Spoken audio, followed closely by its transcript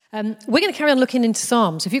We're going to carry on looking into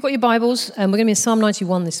Psalms. If you've got your Bibles, we're going to be in Psalm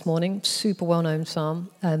 91 this morning, super well-known psalm.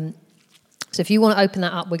 So if you want to open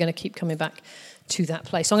that up, we're going to keep coming back to that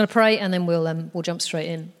place. So I'm going to pray, and then we'll jump straight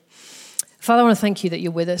in. Father, I want to thank you that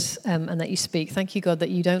you're with us and that you speak. Thank you, God, that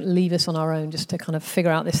you don't leave us on our own just to kind of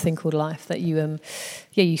figure out this thing called life, that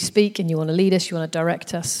you speak and you want to lead us, you want to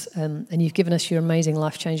direct us, and you've given us your amazing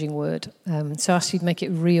life-changing word. So I ask you to make it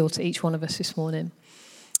real to each one of us this morning.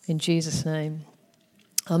 In Jesus' name.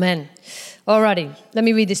 Amen. Alrighty, let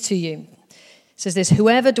me read this to you. It says this: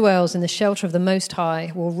 whoever dwells in the shelter of the Most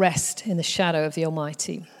High will rest in the shadow of the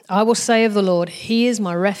Almighty. I will say of the Lord, He is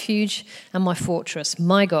my refuge and my fortress,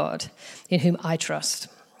 my God, in whom I trust.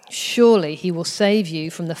 Surely He will save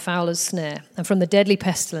you from the fowler's snare and from the deadly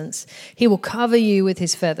pestilence. He will cover you with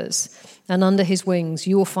His feathers, and under His wings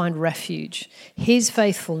you will find refuge. His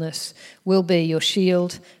faithfulness will be your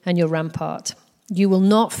shield and your rampart. You will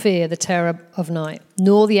not fear the terror of night,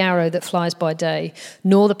 nor the arrow that flies by day,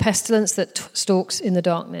 nor the pestilence that stalks in the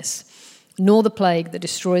darkness, nor the plague that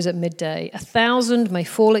destroys at midday. 1,000 may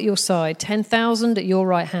fall at your side, 10,000 at your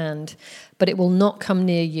right hand, but it will not come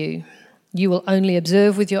near you. You will only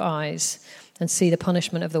observe with your eyes and see the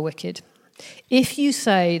punishment of the wicked. If you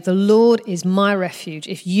say, the Lord is my refuge,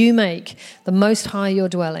 if you make the Most High your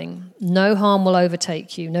dwelling, no harm will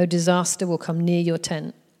overtake you, no disaster will come near your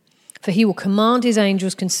tent. For He will command His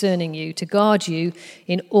angels concerning you to guard you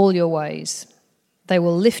in all your ways. They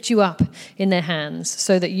will lift you up in their hands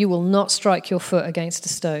so that you will not strike your foot against a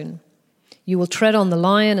stone. You will tread on the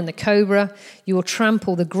lion and the cobra. You will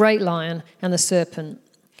trample the great lion and the serpent.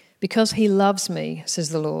 Because He loves me, says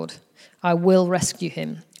the Lord, I will rescue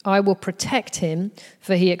Him. I will protect Him,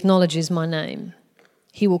 for He acknowledges my name.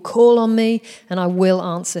 He will call on me, and I will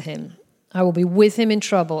answer Him. I will be with him in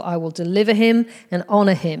trouble. I will deliver him and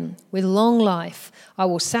honor him. With long life, I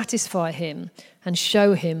will satisfy him and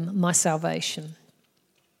show him my salvation.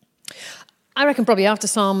 I reckon probably after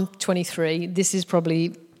Psalm 23, this is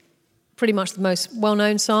probably pretty much the most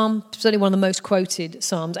well-known psalm, certainly one of the most quoted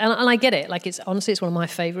psalms. And I get it. Like, it's one of my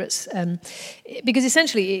favorites, because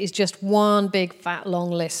essentially it is just one big, fat,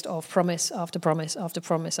 long list of promise after promise after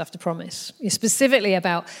promise after promise. It's specifically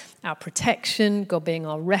about our protection, God being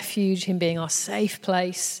our refuge, Him being our safe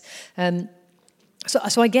place.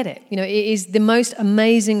 So I get it. You know, it is the most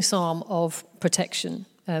amazing psalm of protection.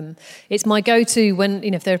 It's my go-to when,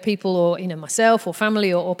 if there are people, or myself or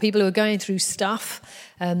family or people who are going through stuff.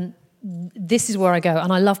 This is where I go,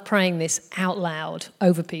 and I love praying this out loud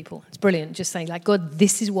over people. It's brilliant, just saying, like, God,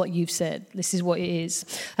 this is what you've said. This is what it is.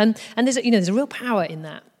 And there's a real power in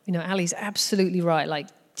that. Ali's absolutely right. Like,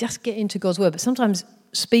 just get into God's word. But sometimes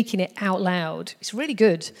speaking it out loud, it's really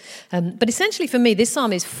good. But essentially for me, this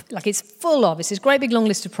psalm is it's full of, it's this great big long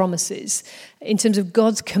list of promises in terms of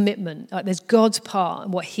God's commitment. Like, there's God's part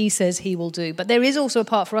and what He says He will do. But there is also a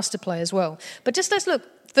part for us to play as well. But just let's look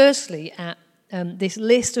firstly at this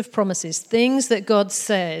list of promises, things that God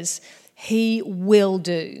says He will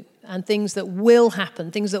do, and things that will happen,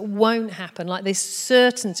 things that won't happen, like this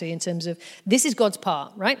certainty in terms of this is God's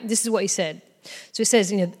part, right? This is what He said. So it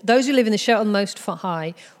says, those who live in the shelter of the Most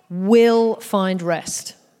High will find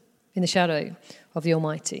rest in the shadow of the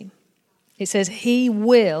Almighty. It says He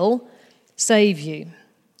will save you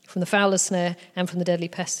from the fowler's snare and from the deadly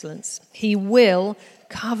pestilence. He will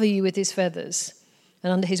cover you with His feathers,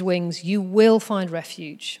 and under His wings you will find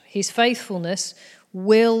refuge. His faithfulness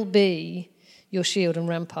will be your shield and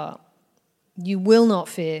rampart. You will not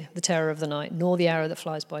fear the terror of the night, nor the arrow that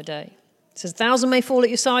flies by day. It says, 1,000 may fall at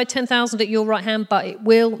your side, 10,000 at your right hand, but it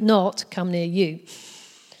will not come near you.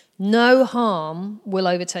 No harm will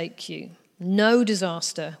overtake you. No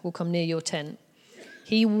disaster will come near your tent.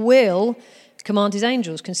 He will command His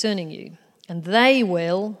angels concerning you, and they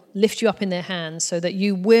will lift you up in their hands so that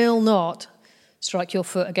you will not strike your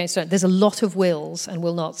foot against stone. There's a lot of wills and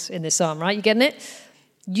will nots in this psalm, right? You getting it?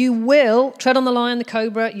 You will tread on the lion, the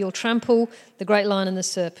cobra, you'll trample the great lion and the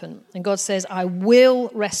serpent. And God says, I will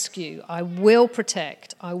rescue, I will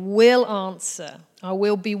protect, I will answer, I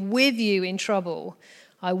will be with you in trouble,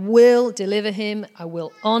 I will deliver him, I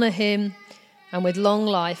will honor him, and with long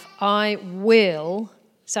life I will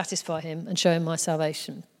satisfy him and show him my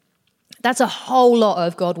salvation. That's a whole lot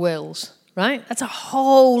of God wills. Right? That's a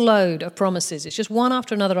whole load of promises. It's just one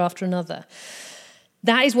after another after another.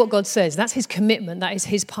 That is what God says. That's His commitment. That is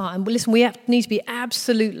His part. And listen, we need to be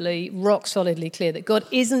absolutely rock solidly clear that God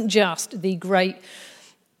isn't just the great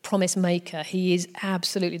promise maker. He is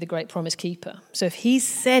absolutely the great promise keeper. So if He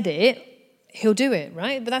said it, He'll do it,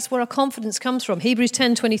 right? But that's where our confidence comes from. Hebrews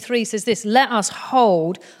 10:23 says this: let us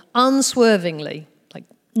hold unswervingly, like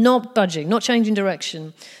not budging, not changing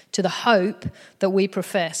direction, to the hope that we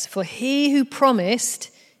profess. For he who promised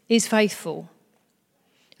is faithful.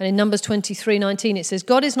 And in Numbers 23:19 it says,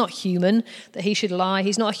 God is not human that he should lie.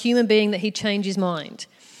 He's not a human being that he'd change his mind.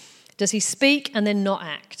 Does he speak and then not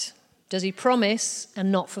act? Does he promise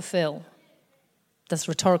and not fulfill? That's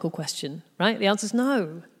a rhetorical question, right? The answer is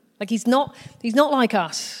no. Like he's not like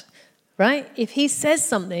us, right? If he says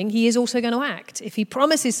something, he is also going to act. If he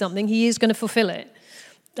promises something, he is going to fulfill it.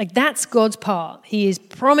 Like that's God's part. He is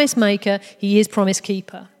promise maker. He is promise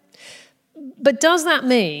keeper. But does that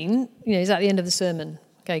mean, is that the end of the sermon?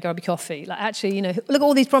 Okay, grab your coffee. Like actually, look at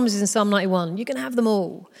all these promises in Psalm 91. You can have them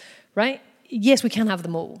all, right? Yes, we can have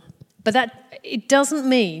them all. But that it doesn't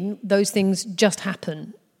mean those things just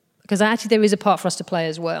happen, because actually there is a part for us to play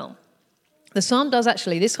as well. The psalm does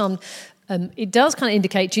actually, this psalm, it does kind of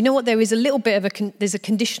indicate, do you know what? There is a little bit of there's a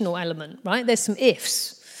conditional element, right? There's some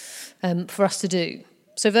ifs for us to do.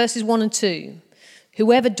 So verses 1 and 2,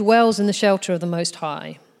 whoever dwells in the shelter of the Most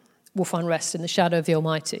High will find rest in the shadow of the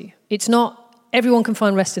Almighty. It's not everyone can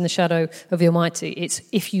find rest in the shadow of the Almighty. It's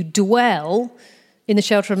if you dwell in the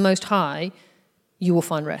shelter of the Most High, you will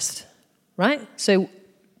find rest, right? So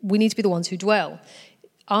we need to be the ones who dwell.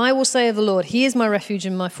 I will say of the Lord, he is my refuge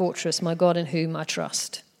and my fortress, my God in whom I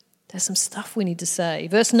trust. There's some stuff we need to say.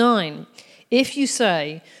 Verse 9, if you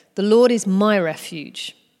say, the Lord is my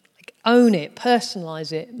refuge, own it,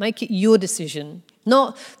 personalize it, make it your decision.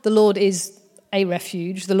 Not the Lord is a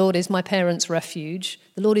refuge, the Lord is my parents' refuge,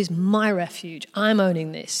 the Lord is my refuge. I'm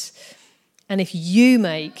owning this. And if you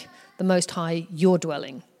make the Most High your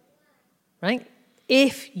dwelling, right?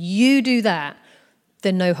 If you do that,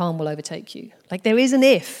 then no harm will overtake you. Like there is an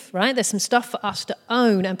if, right? There's some stuff for us to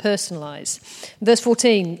own and personalize. Verse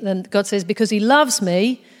 14, then God says, because he loves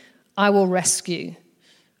me, I will rescue.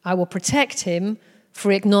 I will protect him, for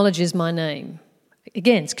he acknowledges my name.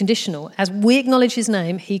 Again, it's conditional. As we acknowledge his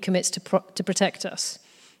name, he commits to protect us.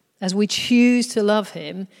 As we choose to love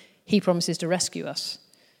him, he promises to rescue us.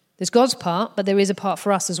 There's God's part, but there is a part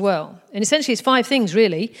for us as well. And essentially it's 5 things,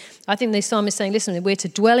 really. I think the psalm is saying, listen, we're to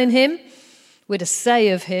dwell in him, we're to say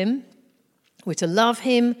of him, we're to love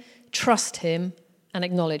him, trust him, and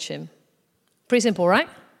acknowledge him. Pretty simple, right?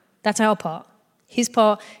 That's our part. His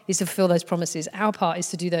part is to fulfill those promises. Our part is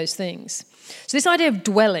to do those things. So this idea of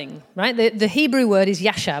dwelling, right? The Hebrew word is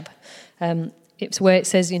yashab. It's where it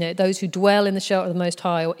says, those who dwell in the shelter of the Most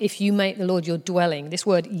High, or if you make the Lord your dwelling. This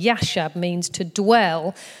word yashab means to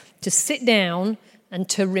dwell, to sit down, and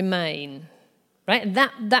to remain, right? And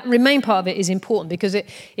that remain part of it is important because it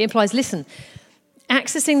implies, listen,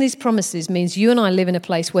 accessing these promises means you and I live in a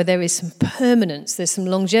place where there is some permanence, there's some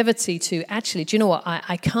longevity to, actually, do you know what?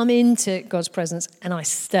 I come into God's presence and I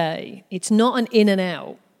stay. It's not an in and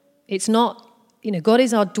out. It's not, God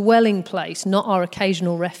is our dwelling place, not our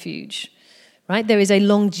occasional refuge, right? There is a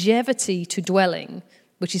longevity to dwelling,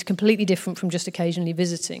 which is completely different from just occasionally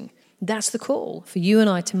visiting. That's the call for you and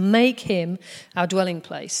I, to make him our dwelling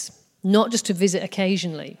place, not just to visit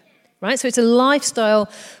occasionally. Right? So it's a lifestyle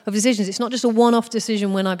of decisions. It's not just a one-off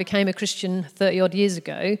decision when I became a Christian 30-odd years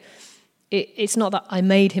ago. It's not that I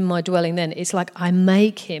made him my dwelling then. It's like I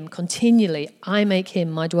make him continually. I make him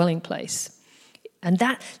my dwelling place. And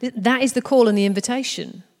that is the call and the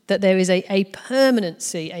invitation, that there is a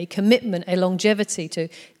permanency, a commitment, a longevity to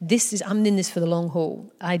I'm in this for the long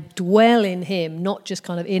haul. I dwell in him, not just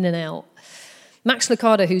kind of in and out. Max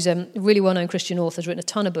Lucado, who's a really well-known Christian author, has written a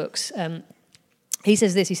ton of books. He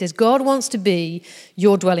says this, he says, God wants to be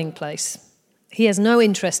your dwelling place. He has no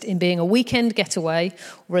interest in being a weekend getaway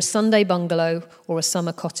or a Sunday bungalow or a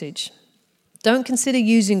summer cottage. Don't consider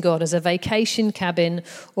using God as a vacation cabin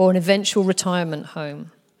or an eventual retirement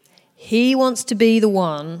home. He wants to be the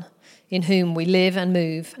one in whom we live and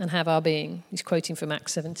move and have our being. He's quoting from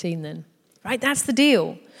Acts 17 then. Right, that's the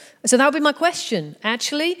deal. So that would be my question.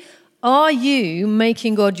 Actually, are you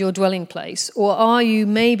making God your dwelling place, or are you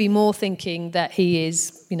maybe more thinking that he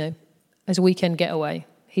is, as a weekend getaway?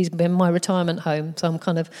 He's been my retirement home, so I'm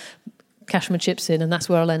kind of cash my chips in and that's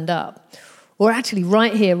where I'll end up. Or actually,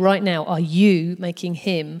 right here, right now, are you making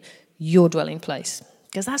him your dwelling place?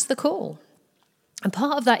 Because that's the call. And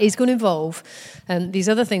part of that is going to involve these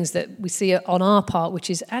other things that we see on our part, which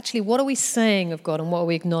is actually, what are we saying of God and what are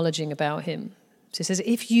we acknowledging about him? So it says,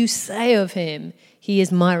 if you say of him, he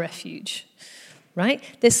is my refuge, right?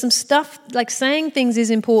 There's some stuff, like saying things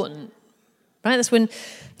is important, right? That's when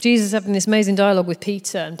Jesus is having this amazing dialogue with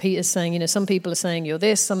Peter, and Peter's saying, some people are saying you're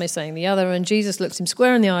this, some are saying the other, and Jesus looks him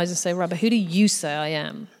square in the eyes and says, Rabbi, who do you say I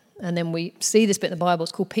am? And then we see this bit in the Bible,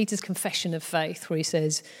 it's called Peter's Confession of Faith, where he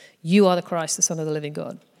says, you are the Christ, the Son of the living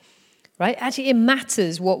God. right? Actually, it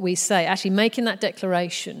matters what we say, actually making that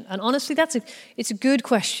declaration. And honestly, it's a good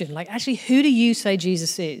question. Like, actually, who do you say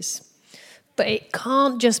Jesus is? But it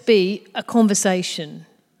can't just be a conversation,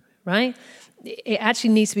 right? It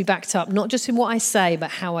actually needs to be backed up, not just in what I say,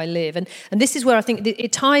 but how I live. And this is where I think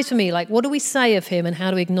it ties for me, like, what do we say of him and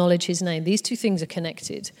how do we acknowledge his name? These two things are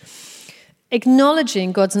connected.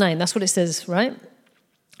 Acknowledging God's name, that's what it says, right?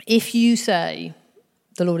 If you say,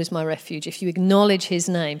 the Lord is my refuge, if you acknowledge his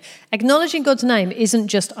name. Acknowledging God's name isn't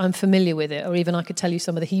just I'm familiar with it, or even I could tell you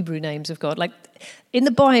some of the Hebrew names of God. Like, in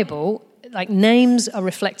the Bible, like, names are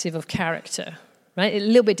reflective of character, right? A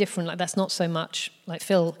little bit different. Like, that's not so much, like,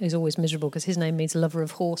 Phil is always miserable because his name means lover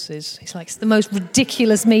of horses. He's like, it's the most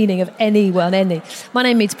ridiculous meaning of any. My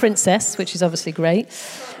name means princess, which is obviously great,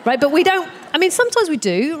 right? But we don't, I mean, sometimes we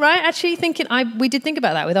do, right? Actually we did think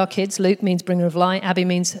about that with our kids. Luke means bringer of light. Abby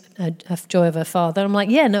means joy of her father. I'm like,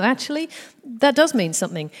 yeah, no, actually, that does mean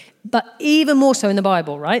something. But even more so in the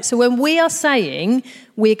Bible, right? So when we are saying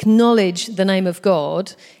we acknowledge the name of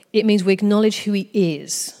God, it means we acknowledge who he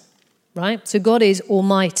is. Right? So God is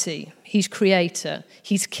almighty. He's creator.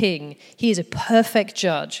 He's king. He is a perfect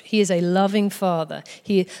judge. He is a loving father.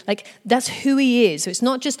 That's who he is. So it's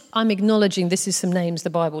not just I'm acknowledging this is some names the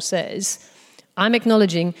Bible says. I'm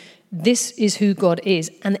acknowledging this is who God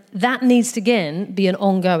is. And that needs to, again, be an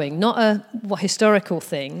ongoing, not a historical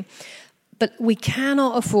thing. But we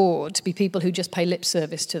cannot afford to be people who just pay lip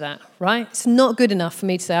service to that, right? It's not good enough for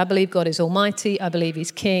me to say, I believe God is almighty, I believe he's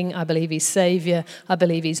king, I believe he's savior, I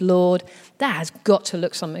believe he's Lord. That has got to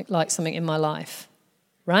look like something in my life,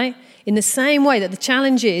 right? In the same way that the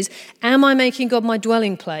challenge is, am I making God my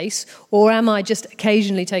dwelling place, or am I just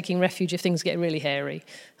occasionally taking refuge if things get really hairy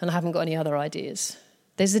and I haven't got any other ideas?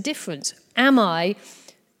 There's a difference. Am I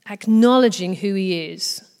acknowledging who he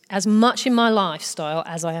is as much in my lifestyle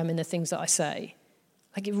as I am in the things that I say?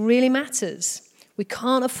 Like, it really matters. We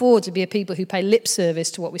can't afford to be a people who pay lip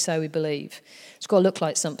service to what we say we believe. It's got to look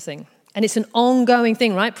like something. And it's an ongoing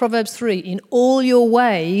thing, right? Proverbs 3, in all your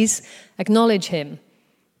ways, acknowledge him.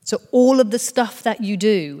 So all of the stuff that you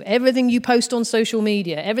do, everything you post on social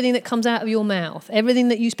media, everything that comes out of your mouth, everything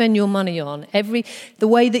that you spend your money on, the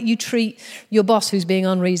way that you treat your boss who's being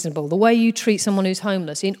unreasonable, the way you treat someone who's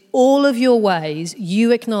homeless, in all of your ways,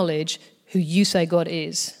 you acknowledge who you say God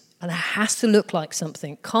is. And it has to look like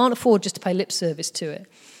something. Can't afford just to pay lip service to it,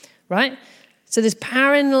 right? So there's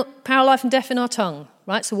power, life, and death in our tongue,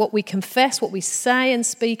 right? So what we confess, what we say and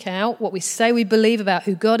speak out, what we say we believe about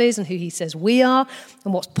who God is and who he says we are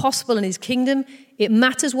and what's possible in his kingdom, it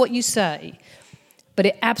matters what you say, but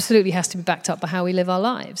it absolutely has to be backed up by how we live our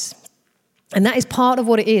lives. And that is part of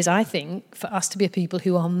what it is, I think, for us to be a people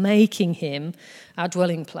who are making him our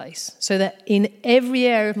dwelling place, so that in every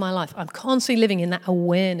area of my life, I'm constantly living in that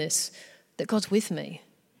awareness that God's with me.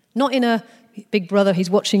 Not in a big brother, he's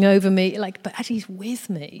watching over me, but actually he's with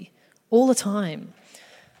me all the time.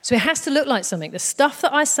 So it has to look like something. The stuff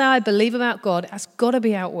that I say I believe about God has got to be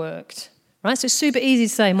outworked, right? So it's super easy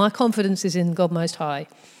to say, my confidence is in God Most High.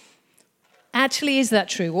 Actually, is that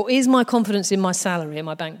true? Or is my confidence in my salary and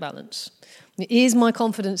my bank balance? Is my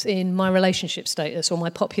confidence in my relationship status or my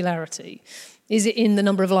popularity? Is it in the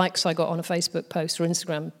number of likes I got on a Facebook post or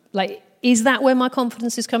Instagram? Is that where my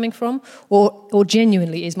confidence is coming from? Or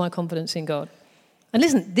genuinely is my confidence in God? And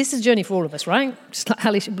listen, this is a journey for all of us, right? Just like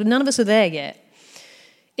Hallie, but none of us are there yet.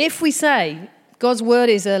 If we say God's word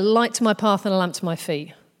is a light to my path and a lamp to my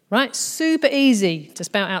feet, right? Super easy to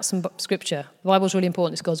spout out some scripture. The Bible's really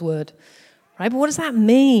important, it's God's word, right? But what does that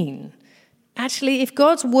mean? Actually, if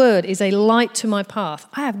God's word is a light to my path,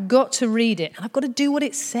 I have got to read it and I've got to do what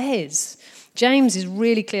it says. James is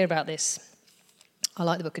really clear about this. I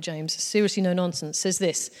like the book of James. Seriously, no nonsense. Says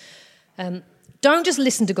this. Don't just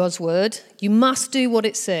listen to God's word. You must do what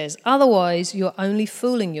it says. Otherwise, you're only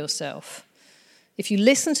fooling yourself. If you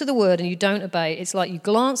listen to the word and you don't obey, it's like you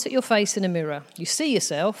glance at your face in a mirror. You see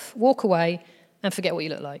yourself, walk away, and forget what you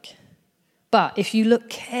look like. But if you look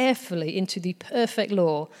carefully into the perfect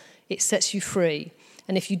law, it sets you free.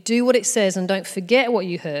 And if you do what it says and don't forget what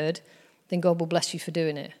you heard, then God will bless you for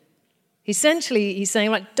doing it. Essentially, he's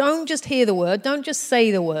saying, don't just hear the word, don't just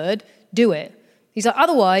say the word, do it. He's like,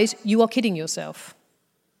 otherwise, you are kidding yourself.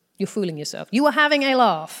 You're fooling yourself. You are having a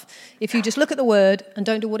laugh if you just look at the word and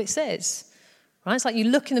don't do what it says. Right? It's like you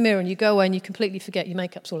look in the mirror and you go away and you completely forget your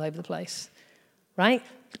makeup's all over the place. Right?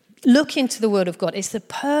 Look into the word of God. It's the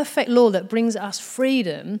perfect law that brings us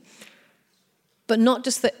freedom, but not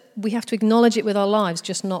just that we have to acknowledge it with our lives,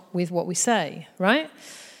 just not with what we say. Right?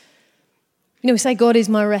 We say, God is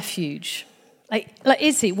my refuge.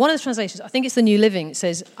 Is he? One of the translations, I think it's the New Living, it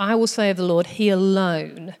says, I will say of the Lord, he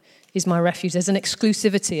alone is my refuge. There's an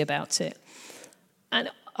exclusivity about it. And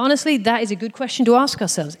honestly, that is a good question to ask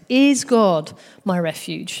ourselves. Is God my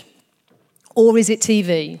refuge? Or is it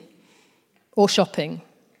TV? Or shopping?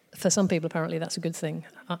 For some people, apparently, that's a good thing.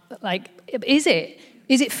 Is it?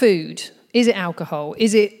 Is it food? Is it alcohol?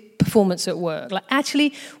 Is it performance at work? Like,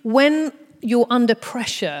 actually, when you're under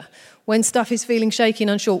pressure, when stuff is feeling shaky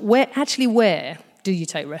and unsure, where do you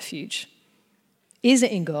take refuge? Is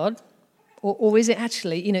it in God? Or is it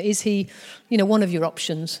actually, is he, one of your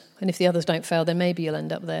options? And if the others don't fail, then maybe you'll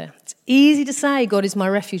end up there. It's easy to say God is my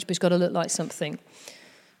refuge, but it's got to look like something.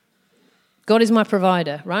 God is my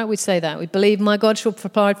provider, right? We'd say that. We believe my God shall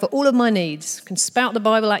provide for all of my needs. Can spout the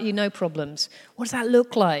Bible at you, no problems. What does that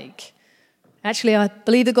look like? Actually, I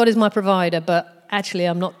believe that God is my provider, but actually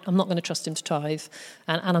I'm not going to trust him to tithe.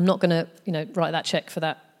 And I'm not going to, write that check for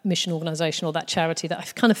that mission organisation or that charity that I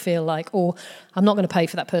kind of feel like, or I'm not going to pay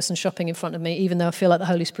for that person shopping in front of me, even though I feel like the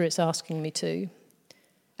Holy Spirit's asking me to.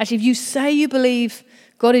 Actually, if you say you believe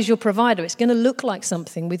God is your provider, it's going to look like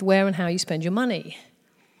something with where and how you spend your money.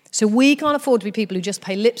 So we can't afford to be people who just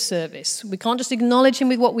pay lip service. We can't just acknowledge him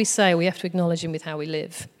with what we say. We have to acknowledge him with how we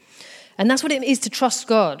live. And that's what it is to trust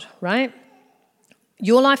God, right?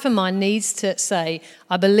 Your life and mine needs to say,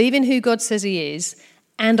 I believe in who God says he is,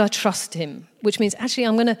 and I trust him, which means actually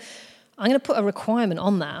I'm going to put a requirement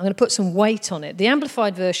on that. I'm going to put some weight on it. The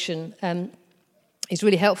Amplified Version is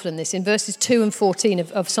really helpful in this. In verses 2 and 14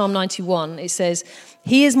 of Psalm 91, it says,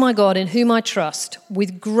 he is my God in whom I trust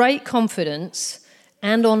with great confidence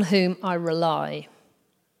and on whom I rely.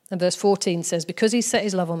 And verse 14 says, because he set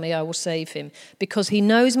his love on me, I will save him. Because he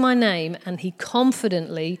knows my name and he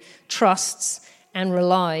confidently trusts and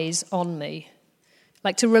relies on me.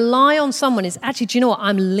 Like, to rely on someone is actually, do you know what?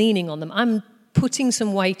 I'm leaning on them. I'm putting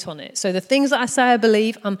some weight on it. So the things that I say I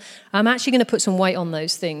believe, I'm actually going to put some weight on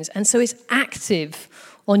those things. And so it's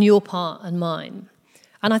active on your part and mine.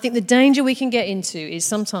 And I think the danger we can get into is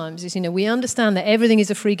sometimes we understand that everything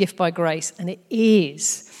is a free gift by grace, and it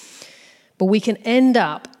is. But we can end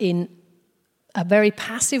up in a very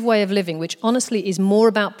passive way of living, which honestly is more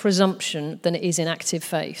about presumption than it is in active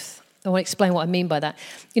faith. I want to explain what I mean by that.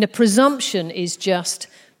 Presumption is just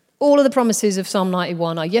all of the promises of Psalm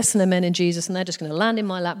 91 are yes and amen in Jesus, and they're just going to land in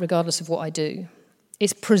my lap regardless of what I do.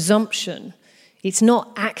 It's presumption. It's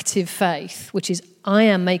not active faith, which is I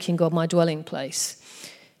am making God my dwelling place.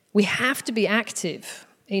 We have to be active.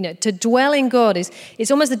 To dwell in God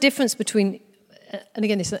it's almost the difference between, and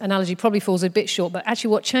again, this analogy probably falls a bit short, but actually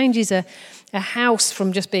what changes a house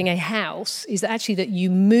from just being a house is that you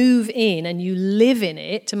move in and you live in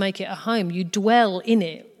it to make it a home. You dwell in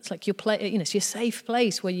it. It's like it's your safe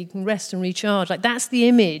place where you can rest and recharge. Like, that's the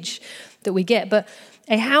image that we get. But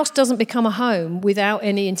a house doesn't become a home without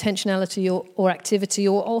any intentionality or activity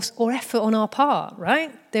or effort on our part,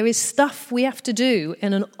 right? There is stuff we have to do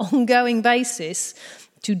on an ongoing basis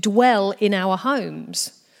to dwell in our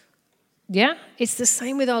homes. Yeah? It's the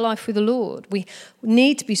same with our life with the Lord. We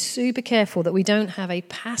need to be super careful that we don't have a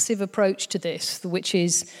passive approach to this, which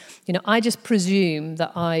is, I just presume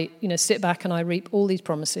that I, sit back and I reap all these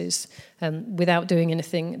promises without doing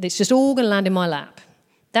anything. It's just all going to land in my lap.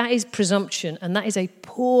 That is presumption, and that is a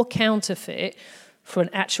poor counterfeit for an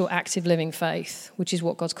actual active living faith, which is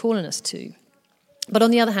what God's calling us to. But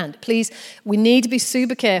on the other hand, please, we need to be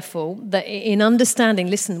super careful that in understanding,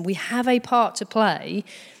 listen, we have a part to play,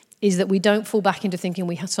 is that we don't fall back into thinking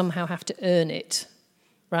we somehow have to earn it,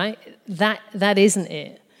 right? That isn't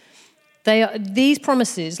it. These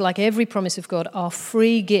promises, like every promise of God, are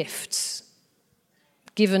free gifts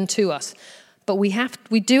given to us. But we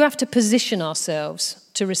do have to position ourselves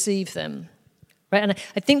to receive them, right? And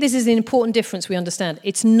I think this is an important difference we understand.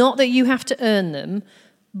 It's not that you have to earn them,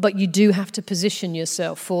 but you do have to position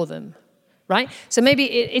yourself for them, right? So maybe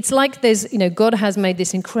it's like there's, God has made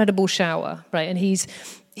this incredible shower, right? And he's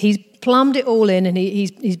plumbed it all in, and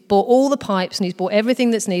he's bought all the pipes, and he's bought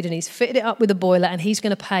everything that's needed, and he's fitted it up with a boiler, and he's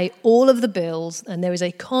going to pay all of the bills, and there is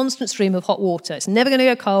a constant stream of hot water. It's never going to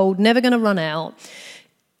go cold, never going to run out.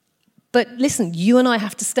 But listen, you and I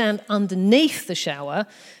have to stand underneath the shower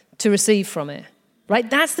to receive from it, right?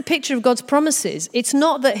 That's the picture of God's promises. It's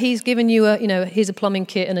not that he's given you here's a plumbing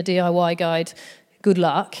kit and a DIY guide, good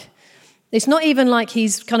luck. It's not even like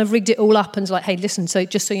he's kind of rigged it all up and's like, hey, listen, so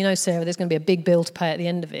just so you know, Sarah, there's going to be a big bill to pay at the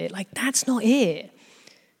end of it. Like, that's not it.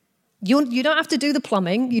 You don't have to do the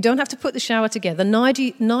plumbing. You don't have to put the shower together.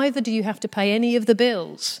 Neither do you have to pay any of the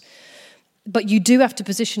bills. But you do have to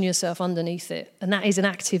position yourself underneath it. And that is an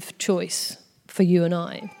active choice for you and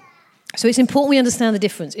I. So it's important we understand the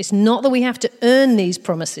difference. It's not that we have to earn these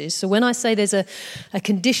promises. So when I say there's a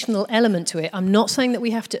conditional element to it, I'm not saying that we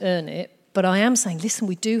have to earn it. But I am saying, listen,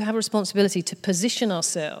 we do have a responsibility to position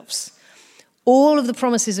ourselves. All of the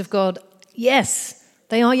promises of God, yes,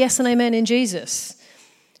 they are yes and amen in Jesus.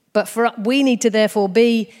 But we need to therefore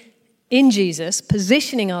be in Jesus,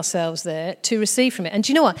 positioning ourselves there to receive from it. And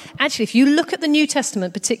do you know what? Actually, if you look at the New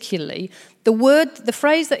Testament particularly, the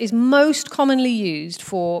phrase that is most commonly used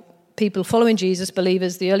for people following Jesus,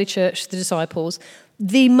 believers, the early church, the disciples,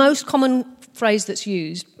 the most common phrase that's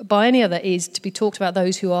used by any other is to be talked about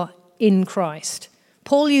those who are in Christ.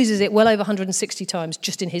 Paul uses it well over 160 times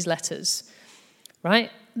just in his letters, right?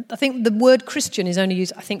 I think the word Christian is only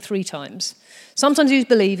used, 3 times. Sometimes used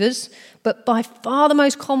believers, but by far the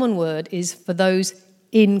most common word is for those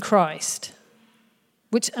in Christ.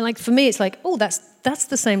 Which, like for me, it's like, oh, that's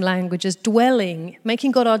the same language as dwelling,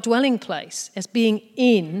 making God our dwelling place, as being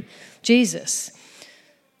in Jesus,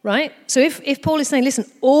 right? So if Paul is saying, listen,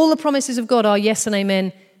 all the promises of God are yes and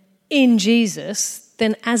amen in Jesus,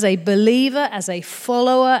 then as a believer, as a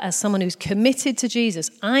follower, as someone who's committed to Jesus,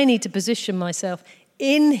 I need to position myself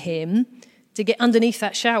in him to get underneath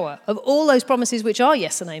that shower of all those promises which are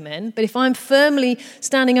yes and amen. But if I'm firmly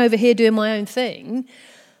standing over here doing my own thing,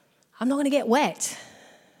 I'm not going to get wet.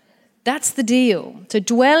 That's the deal. So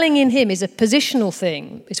dwelling in him is a positional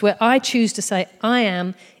thing. It's where I choose to say, I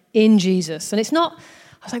am in Jesus. And it's not,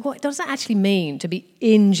 I was like, what does that actually mean to be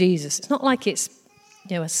in Jesus? It's not like it's,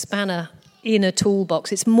 a spanner in a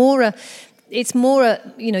toolbox. It's more a,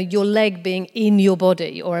 your leg being in your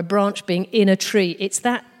body or a branch being in a tree. It's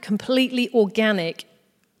that completely organic,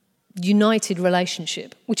 united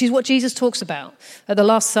relationship, which is what Jesus talks about at the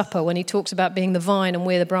Last Supper when he talks about being the vine and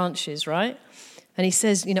we're the branches, right? And he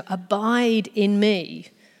says, abide in me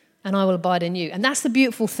and I will abide in you. And that's the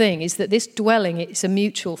beautiful thing, is that this dwelling, it's a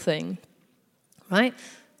mutual thing, right?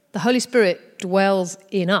 The Holy Spirit dwells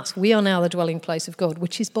in us. We are now the dwelling place of God,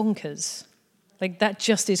 which is bonkers. Like, that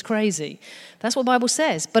just is crazy. That's what the Bible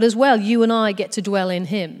says. But as well, you and I get to dwell in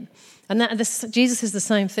him. And Jesus is the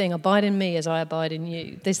same thing. Abide in me as I abide in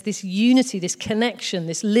you. There's this unity, this connection,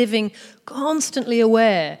 this living, constantly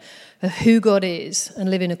aware of who God is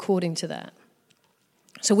and living according to that.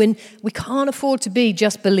 So when we can't afford to be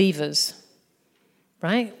just believers,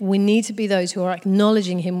 right? We need to be those who are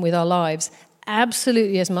acknowledging him with our lives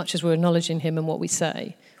absolutely as much as we're acknowledging him in what we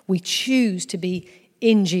say. We choose to be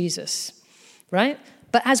in Jesus, right?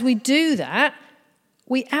 But as we do that,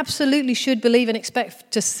 we absolutely should believe and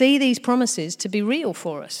expect to see these promises to be real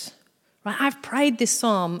for us. Right? I've prayed this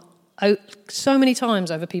psalm so many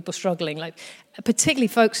times over people struggling, like particularly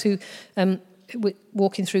folks who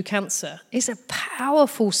walking through cancer. It's a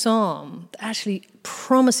powerful psalm that actually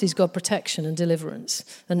promises God protection and deliverance.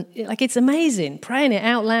 And it's amazing, praying it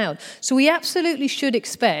out loud. So we absolutely should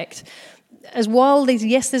expect, as while there's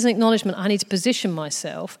an acknowledgement, I need to position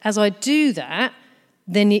myself. As I do that,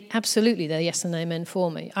 then absolutely they're yes and amen for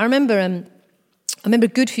me. I remember a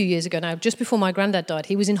good few years ago now, just before my granddad died,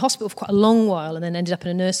 he was in hospital for quite a long while and then ended up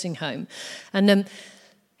in a nursing home. And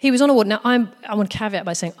he was on a ward. Now, I want to caveat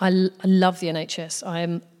by saying I love the NHS. I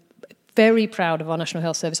am very proud of our National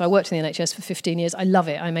Health Service. I worked in the NHS for 15 years. I love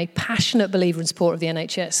it. I'm a passionate believer and supporter of the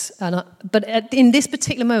NHS. But in this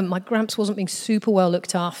particular moment, my Gramps wasn't being super well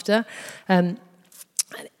looked after. And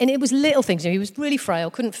it was little things. He was really frail,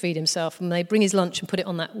 couldn't feed himself, and they'd bring his lunch and put it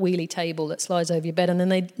on that wheelie table that slides over your bed, and then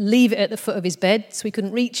they'd leave it at the foot of his bed so he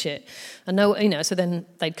couldn't reach it. And so then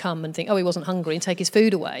they'd come and think, oh, he wasn't hungry, and take his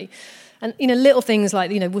food away. And, little things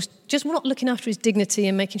like, was just not looking after his dignity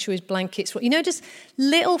and making sure his blankets were, just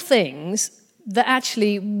little things that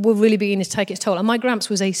actually were really beginning to take its toll. And my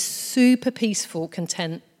Gramps was a super peaceful,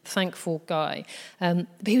 content, thankful guy.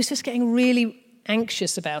 But he was just getting really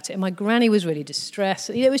anxious about it. And my granny was really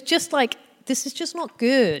distressed. It was just like, this is just not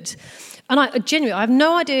good. And I have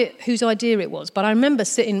no idea whose idea it was, but I remember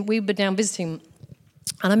we were down visiting.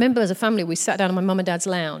 And I remember as a family, we sat down in my mum and dad's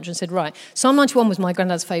lounge and said, right, Psalm 91 was my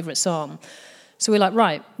granddad's favourite psalm. So we're like,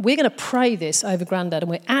 right, we're going to pray this over granddad, and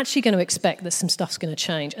we're actually going to expect that some stuff's going to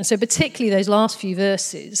change. And so particularly those last few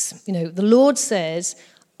verses, the Lord says,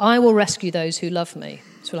 I will rescue those who love me.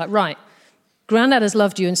 So we're like, right, granddad has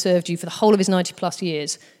loved you and served you for the whole of his 90 plus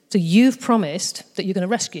years. So you've promised that you're going to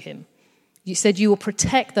rescue him. You said you will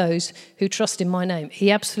protect those who trust in my name.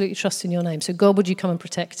 He absolutely trusts in your name. So God, would you come and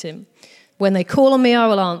protect him? When they call on me, I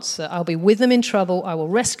will answer. I'll be with them in trouble. I will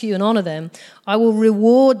rescue and honour them. I will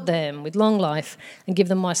reward them with long life and give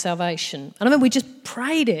them my salvation. And I remember we just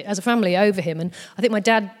prayed it as a family over him. And I think my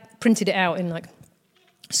dad printed it out in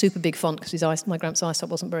super big font because my Gramps' eyesight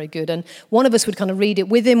wasn't very good. And one of us would kind of read it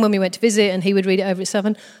with him when we went to visit, and he would read it over himself.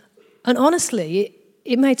 And honestly,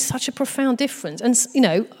 it made such a profound difference. And,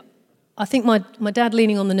 I think my dad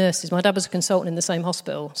leaning on the nurses, my dad was a consultant in the same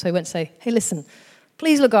hospital, so he went to say, hey, listen,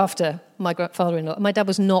 please look after my father-in-law. My dad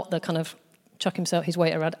was not the kind of chuck himself his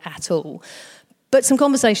weight around at all. But some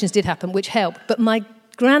conversations did happen, which helped. But my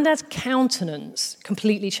granddad's countenance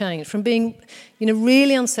completely changed from being,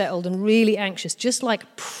 really unsettled and really anxious, just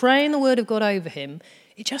like praying the word of God over him.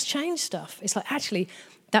 It just changed stuff. It's like, actually,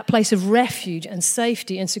 that place of refuge and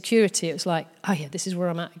safety and security, it was like, oh yeah, this is where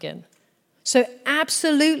I'm at again. So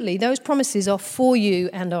absolutely, those promises are for you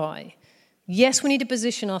and I. Yes, we need to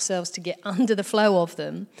position ourselves to get under the flow of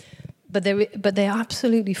them, but they're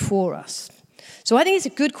absolutely for us. So I think it's a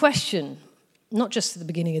good question, not just at the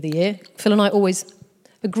beginning of the year. Phil and I always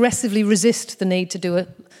aggressively resist the need to do a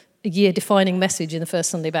year-defining message in the first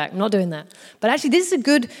Sunday back. I'm not doing that. But actually, this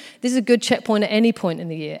is a good checkpoint at any point in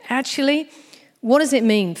the year. Actually, what does it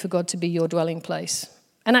mean for God to be your dwelling place?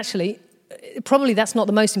 And actually, probably that's not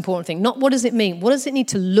the most important thing. Not what does it mean? What does it need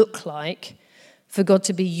to look like for God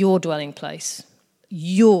to be your dwelling place?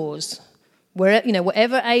 Yours.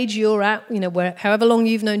 Whatever age you're at, however long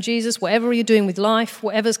you've known Jesus, whatever you're doing with life,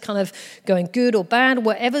 whatever's kind of going good or bad,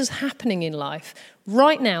 whatever's happening in life,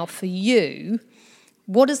 right now for you,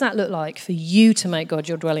 what does that look like for you to make God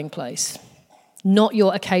your dwelling place? Not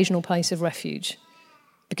your occasional place of refuge,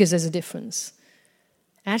 because there's a difference.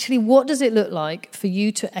 Actually, what does it look like for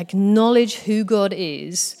you to acknowledge who God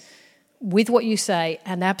is with what you say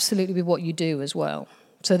and absolutely with what you do as well?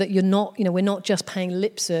 So that you're not, we're not just paying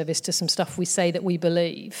lip service to some stuff we say that we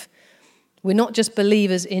believe. We're not just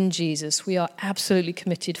believers in Jesus. We are absolutely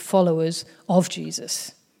committed followers of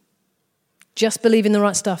Jesus. Just believing the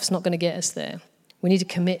right stuff is not going to get us there. We need to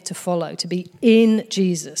commit to follow, to be in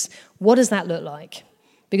Jesus. What does that look like?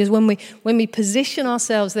 Because when we position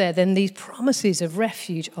ourselves there, then these promises of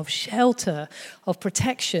refuge, of shelter, of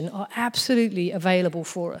protection are absolutely available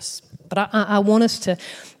for us. But I want us to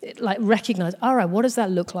recognize, all right, what does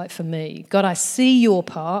that look like for me? God, I see your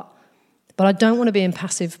part, but I don't want to be in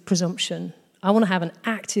passive presumption. I want to have an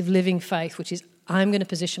active living faith, which is I'm going to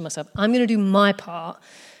position myself. I'm going to do my part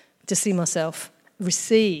to see myself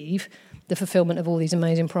receive the fulfillment of all these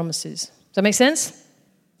amazing promises. Does that make sense?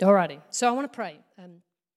 All righty. So I want to pray.